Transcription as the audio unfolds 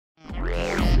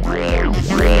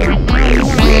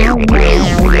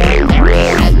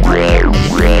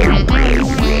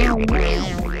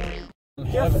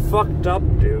You're fucked up,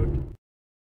 dude.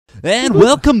 And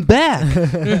welcome back.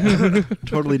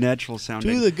 Totally natural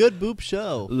sounding. To the Good Boop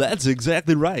Show. That's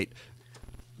exactly right.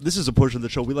 This is a portion of the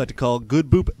show we like to call Good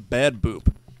Boop, Bad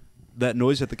Boop. That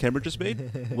noise that the camera just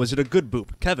made, was it a good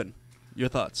boop? Kevin, your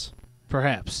thoughts?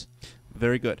 Perhaps.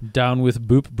 Very good. Down with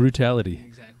boop brutality.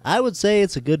 Exactly. I would say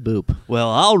it's a good boop. Well,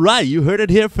 all right. You heard it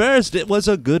here first. It was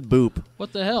a good boop.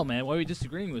 What the hell, man? Why are you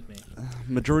disagreeing with me?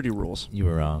 Majority rules. You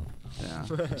were wrong.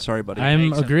 Yeah. Sorry, buddy. I'm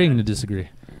Makes agreeing sense. to disagree.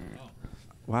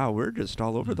 Wow, we're just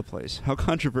all over the place. How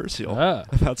controversial Ah.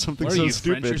 about something What are so you,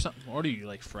 stupid. French or something? What are you,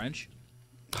 like French?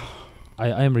 I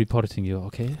am reporting you,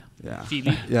 okay? Yeah.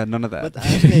 Philippe? Yeah, none of that. But I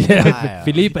think Yeah,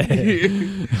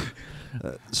 Philippe.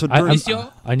 So I, during,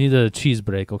 I need a cheese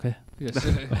break, okay? Yes.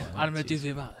 Arme du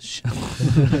vivage.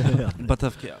 but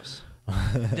of chaos.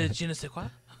 De je ne sais quoi?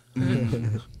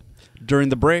 During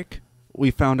the break,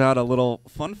 we found out a little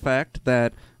fun fact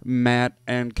that Matt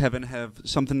and Kevin have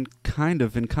something kind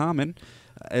of in common.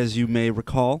 As you may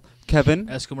recall, Kevin.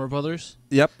 Eskimo Brothers?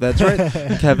 Yep, that's right.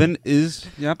 Kevin is,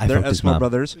 yep, I they're fucked his Eskimo mom.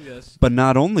 brothers. Yes. But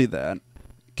not only that,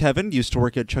 Kevin used to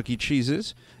work at Chuck E.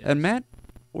 Cheese's. And Matt,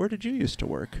 where did you used to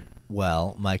work?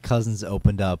 Well, my cousins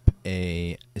opened up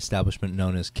a establishment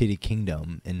known as Kiddie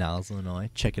Kingdom in Niles,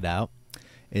 Illinois. Check it out.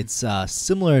 It's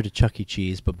similar to Chuck E.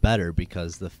 Cheese, but better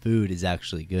because the food is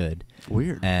actually good.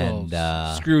 Weird. And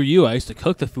Screw you. I used to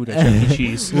cook the food at Chuck E.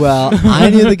 Cheese. well, I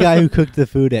knew the guy who cooked the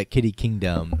food at Kiddie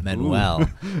Kingdom, Manuel,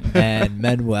 and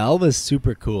Manuel was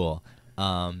super cool.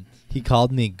 He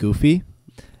called me Goofy,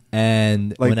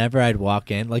 and Like- whenever I'd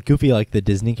walk in, like Goofy, like the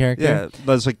Disney character. Yeah,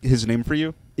 that's like his name for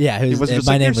you? Yeah, He wasn't just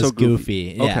my like, name "You're was so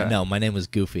goofy." Goofy. Yeah, Okay. no, my name was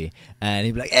Goofy, and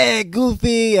he'd be like, "Hey,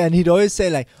 Goofy," and he'd always say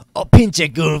like, "Oh,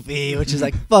 pinche Goofy," which is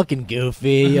like fucking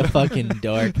Goofy, you fucking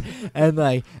dork,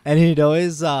 and he'd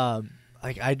always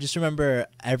like I just remember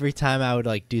every time I would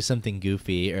like do something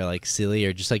goofy or like silly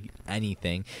or just like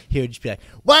anything, he would just be like,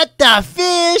 "What the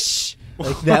fish?"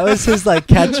 Like that was his like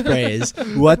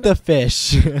catchphrase. What the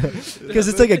fish? Because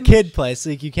it's like a kid place, so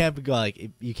like, you can't go like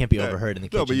you can't be overheard in the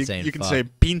kitchen No, but you, saying you can fuck. say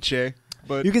pinche.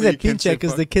 But You can but say can't pinche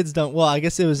because fuck. the kids don't. Well, I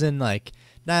guess it was in like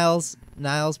Niles.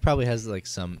 Niles probably has like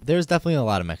some. There's definitely a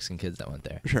lot of Mexican kids that went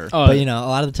there. Sure. Oh, But you know, a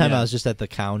lot of the time yeah. I was just at the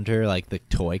counter, like the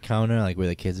toy counter, like where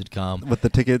the kids would come. With the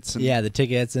tickets. And Yeah, the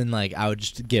tickets, and like I would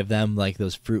just give them like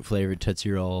those fruit flavored Tootsie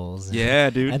Rolls.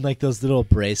 Yeah, dude. And like those little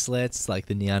bracelets, like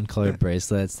the neon colored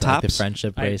bracelets, like the Tops?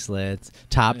 friendship bracelets,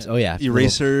 tops. Oh yeah, little-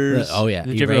 Erasers. oh yeah,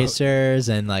 Did you ever- erasers,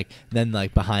 and like then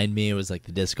like behind me it was like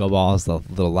the disco balls, the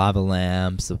little lava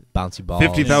lamps, the bouncy balls.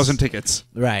 50,000 tickets.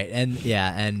 Right, and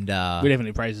yeah, and we didn't have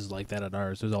any prizes like that at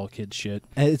ours. It was all kids shit.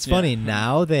 and it's Yeah. funny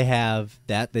now they have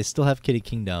that. They still have Kiddie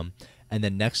Kingdom, and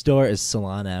then next door is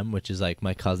Salon M, which is like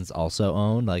my cousin's also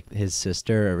owned. Like his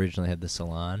sister originally had the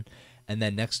salon, and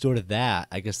then next door to that,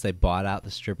 I guess they bought out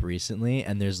the strip recently,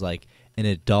 and there's like an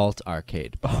adult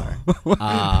arcade bar.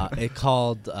 It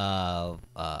called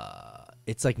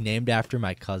it's like named after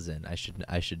my cousin.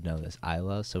 I should know this.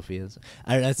 Isla Sophia's.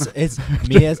 I don't know. It's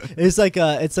Mia's. It's like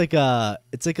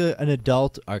an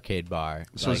adult arcade bar.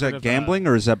 So Like- is that gambling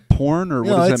or is that porn or what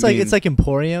no, does it's that like mean? it's like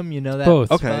Emporium. You know that.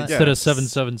 Both. Okay, spot? yeah. Instead of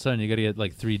 777, you got to get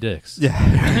like 3 dicks.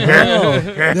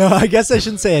 Yeah. No, I guess I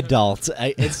shouldn't say adult.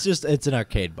 It's an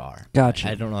arcade bar. Gotcha.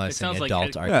 I don't know. I It was saying sounds like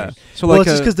adult a- arcade. Yeah. So Well, like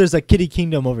it's just a- because there's like Kiddie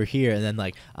Kingdom over here, and then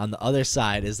like on the other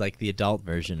side is like the adult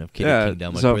version of Kiddie Yeah,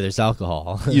 Kingdom, like, so where there's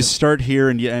alcohol. you start here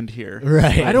and you end here.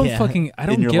 right. I don't yeah. I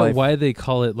don't your get life. why they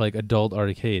call it like adult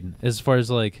arcade. As far as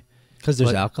like, Because there's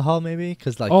Like- alcohol, maybe.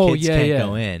 Because like Oh, kids yeah, can't yeah.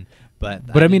 go in. But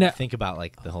I mean, didn't think about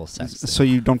like the whole sex. thing. So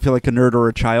you don't feel like a nerd or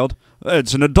a child?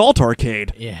 It's an adult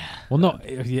arcade. Yeah. well, no,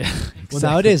 yeah. Well,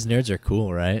 nowadays nerds are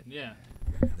cool, right? Yeah.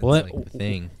 That's Well, like the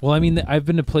thing. Well, I mean, I've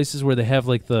been to places where they have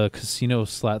like the casino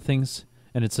slot things,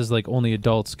 and it says like only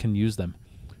adults can use them.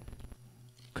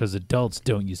 Because adults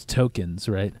don't use tokens,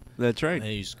 right? That's right.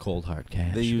 They use cold hard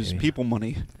cash. They use baby. people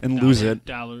money and lose it.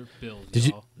 Dollar bills.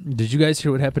 Did you guys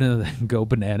hear what happened to the Go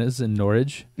Bananas in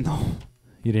Norwich? No.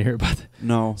 You didn't hear about that?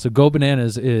 No. So Go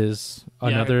Bananas is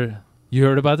another. You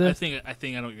heard about I that? think I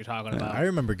know what you're talking about. I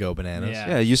remember Go Bananas. Yeah.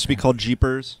 Yeah, it used to be called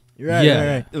Jeepers. You're right. Yeah.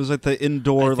 You're right. It was like the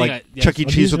indoor, I think like yeah, Chuck E. so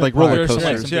Cheese these with are like parks. roller There's like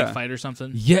coasters. some Yeah. big fight or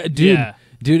something. Yeah, dude.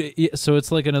 Yeah. So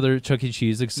it's like another Chuck E.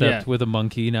 Cheese except Yeah. with a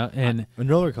monkey now, and And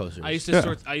roller coasters. I used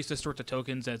to sort the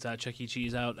tokens at Chuck E.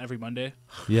 Cheese out every Monday.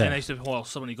 yeah. And I used to haul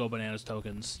so many Go Bananas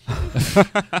tokens.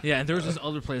 Yeah, and there was this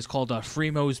other place called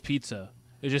Fremo's Pizza.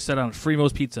 It just said on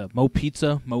Fremo's Pizza,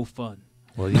 mo fun.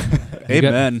 Well, you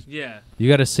Amen. Yeah.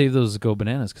 got to save those Go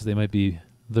Bananas because they might be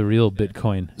the real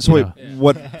Bitcoin. So you wait, know,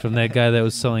 what? from that guy that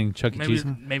was selling Chuck E. Cheese.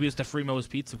 Maybe it's the Fremo's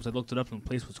Pizza because I looked it up and the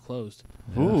place was closed.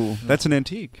 Ooh, that's an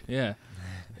antique. Yeah.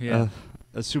 Yeah.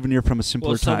 A souvenir from a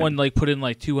simpler Well, time. someone like put in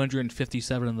like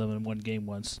 257 of them in one game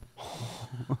once.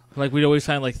 Like we'd always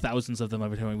find like thousands of them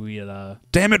every time we had.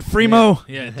 Damn it, Fremo!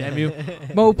 Yeah, damn you,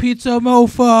 Mo Pizza, Mo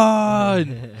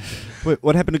Fun. Wait,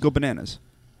 what happened to Go Bananas?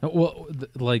 Well,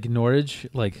 like Norwich,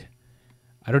 like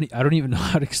I don't even know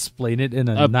how to explain it in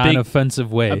a A big-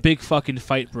 non-offensive way. A big fucking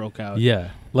fight broke out. Yeah,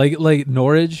 like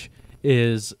Norwich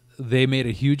is. They made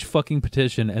a huge fucking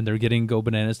petition, and they're getting Go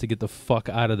Bananas to get the fuck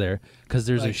out of there because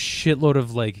there's a shitload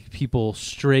of like people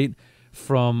straight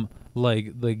from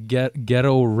like the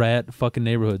ghetto rat fucking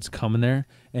neighborhoods coming there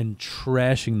and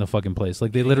trashing the fucking place.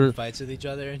 Like they literally fights with each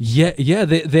other. Yeah.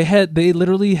 They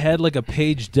literally had like a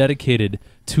page dedicated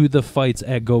to the fights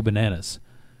at Go Bananas.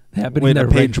 Happening Wait, there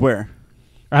a page where?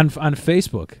 on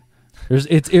Facebook.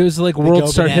 It was like The World Go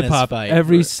Star Hip Bananas Hop fight.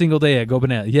 every single day at Go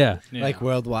Bananas. Yeah. Yeah. Like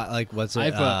worldwide, like what's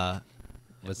it? I've,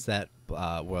 What's that?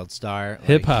 World Star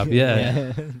Hip hop,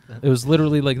 yeah. It was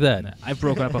literally like that. I've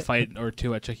broken up a fight or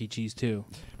two at Chuck E. Cheese too.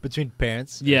 Between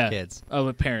parents, Yeah. and kids. Oh,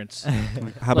 with parents. How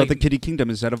about Like- the Kiddie Kingdom?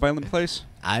 Is that a violent place?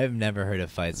 I've never heard of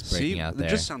fights breaking See, out it there.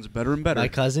 just sounds better and better. My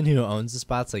cousin who owns the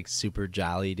spot's like super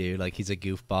jolly dude. Like he's a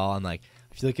goofball, and like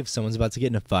I feel like if someone's about to get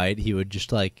in a fight, he would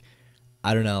just like,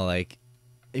 I don't know, like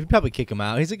he'd probably kick him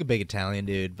out. He's like a big Italian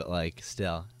dude, but like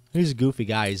still, he's a goofy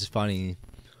guy. He's funny.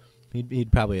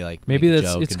 He'd probably like Maybe make a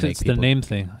that's joke it's and 'cause make it's the people- name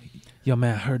thing. Yo,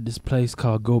 man, I heard this place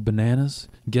called Go Bananas.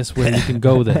 Guess where you can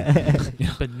go there?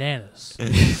 Bananas.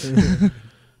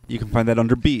 You can find that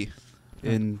under B.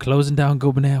 In Closing down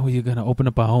Go Banana, where you're gonna open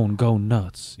up our own Go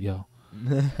Nuts, yo.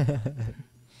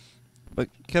 But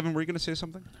Kevin, were you gonna say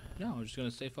something? No, I'm just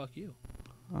gonna say fuck you.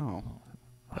 Oh,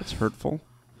 that's hurtful.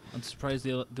 I'm surprised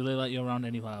do they let you around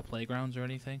any playgrounds or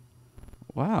anything?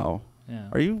 Wow. Yeah.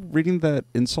 Are you reading that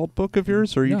insult book of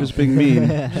yours, or are you No. just being mean?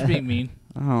 Just being mean.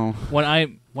 Oh. When I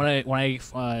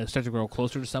start to grow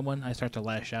closer to someone, I start to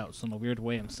lash out. So in a weird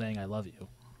way, I'm saying I love you.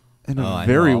 In Oh, a I know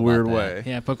very all about weird that. way.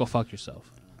 Yeah, but go fuck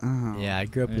yourself. Oh. Yeah, I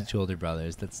grew up Yeah. with two older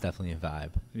brothers. That's definitely a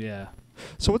vibe. Yeah.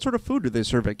 So what sort of food do they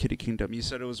serve at Kiddie Kingdom? You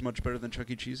said it was much better than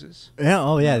Chuck E. Cheese's? Yeah.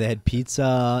 Oh yeah, they had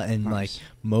pizza and like Nice.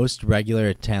 most regular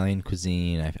Italian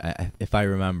cuisine. If I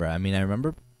remember, I mean, I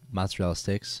remember mozzarella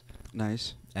sticks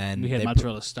Nice. and We had they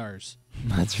mozzarella stars.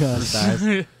 mozzarella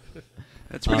stars.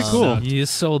 That's pretty Um, cool. You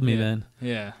sold me, Yeah. man.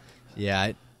 Yeah.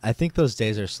 Yeah, I think those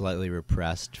days are slightly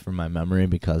repressed from my memory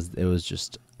because it was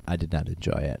just I did not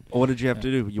enjoy it. What did you have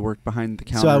to do? You worked behind the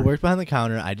counter? So I worked behind the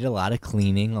counter. I did a lot of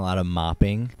cleaning, a lot of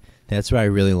mopping. That's where I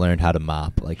really learned how to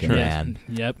mop like Sure. a man.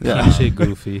 Yep. Yeah. Shit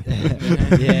goofy.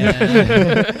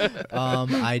 Yeah.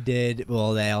 I did.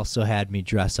 Well, they also had me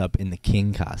dress up in the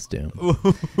king costume.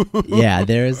 Yeah,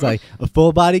 there's like a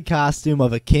full body costume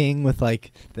of a king with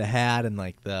like the hat and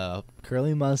like the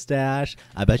curly mustache.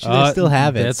 I bet you they still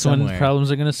have it. That's somewhere. when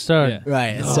problems are gonna start. Yeah.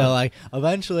 Right. So like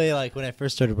eventually, like when I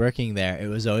first started working there, it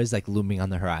was always like looming on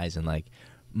the horizon. Like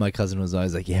my cousin was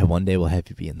always like, "Yeah, one day we'll have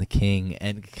you be in the king,"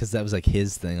 and because that was like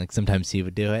his thing. Like sometimes he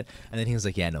would do it, and then he was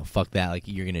like, "Yeah, no, fuck that. Like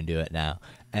you're gonna do it now."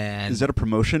 And Is that a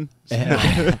promotion?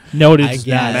 No, I it's guess.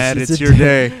 not. Matt, It's it's a your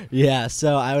day. Yeah,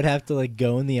 so I would have to like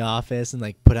go in the office and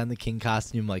like put on the king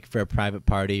costume like for a private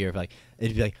party, or like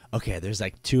it'd be like, okay, there's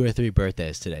like 2 or 3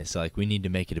 birthdays today, so like we need to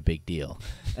make it a big deal.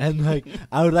 And like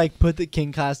I would like put the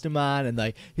king costume on, and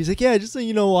like he's like, yeah, just like,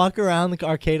 you know, walk around the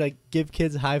arcade, like give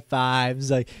kids high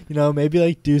fives, like, you know, maybe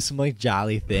like do some like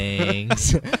jolly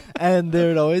things. And there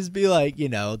would always be like, you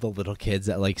know, the little kids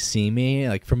that like see me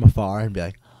like from afar and be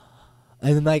like,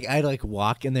 and then like I'd like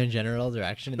walk in their general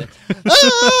direction and then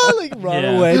like run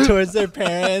Yeah. away towards their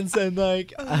parents, and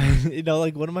like you know,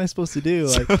 like what am I supposed to do?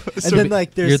 Like and then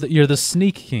like there's You're the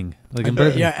sneak king, like in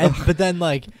Burger. yeah, but then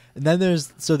like and then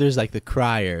there's like the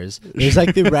criers. There's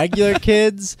like the regular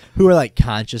kids who are like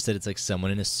conscious that it's like someone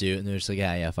in a suit, and they're just like,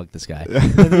 yeah, fuck this guy.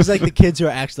 And there's like the kids who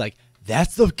are actually like,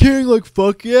 that's the king, like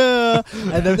fuck yeah.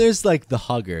 And then there's like the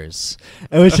huggers,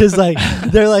 which is like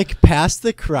they're like past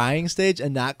the crying stage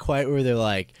and not quite where they're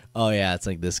like, oh yeah, it's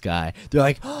like this guy. They're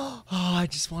like, oh, I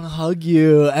just want to hug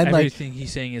you, and like Everything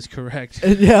he's saying is correct.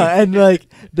 and yeah, and like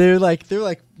they're like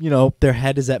you know, their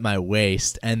head is at my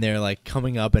waist, and they're like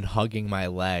coming up and hugging my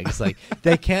legs. Like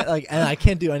they can't like, and I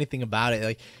can't do anything about it.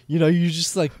 Like, you know, you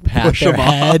just like pat Push their 'em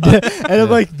off. head, and I'm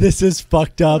like, this is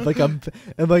fucked up. Like I'm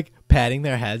like patting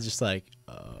their heads, just like,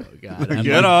 Oh God!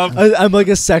 Get up. I'm like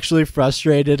a sexually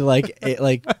frustrated like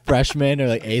freshman or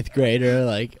like 8th grader.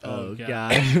 Like, Oh, oh God.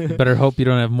 God! Better hope you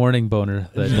don't have morning boner.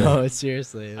 That day. No,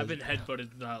 seriously. I've been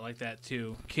headbutted like that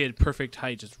too. Kid, perfect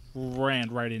height, just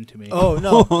ran right into me. Oh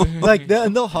no! Like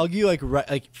and they'll hug you like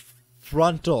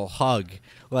frontal hug.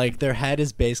 Like their head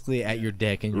is basically at your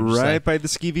dick, and you're just Right like, by the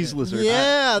skeevies lizard.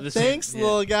 yeah, The same- thanks, yeah.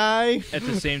 little guy. At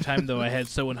the same time, though, I had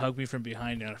someone hug me from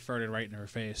behind and I farted right in her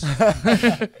face.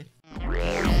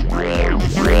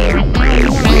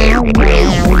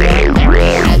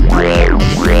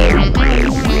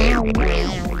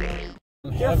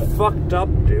 You're fucked up,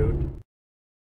 dude.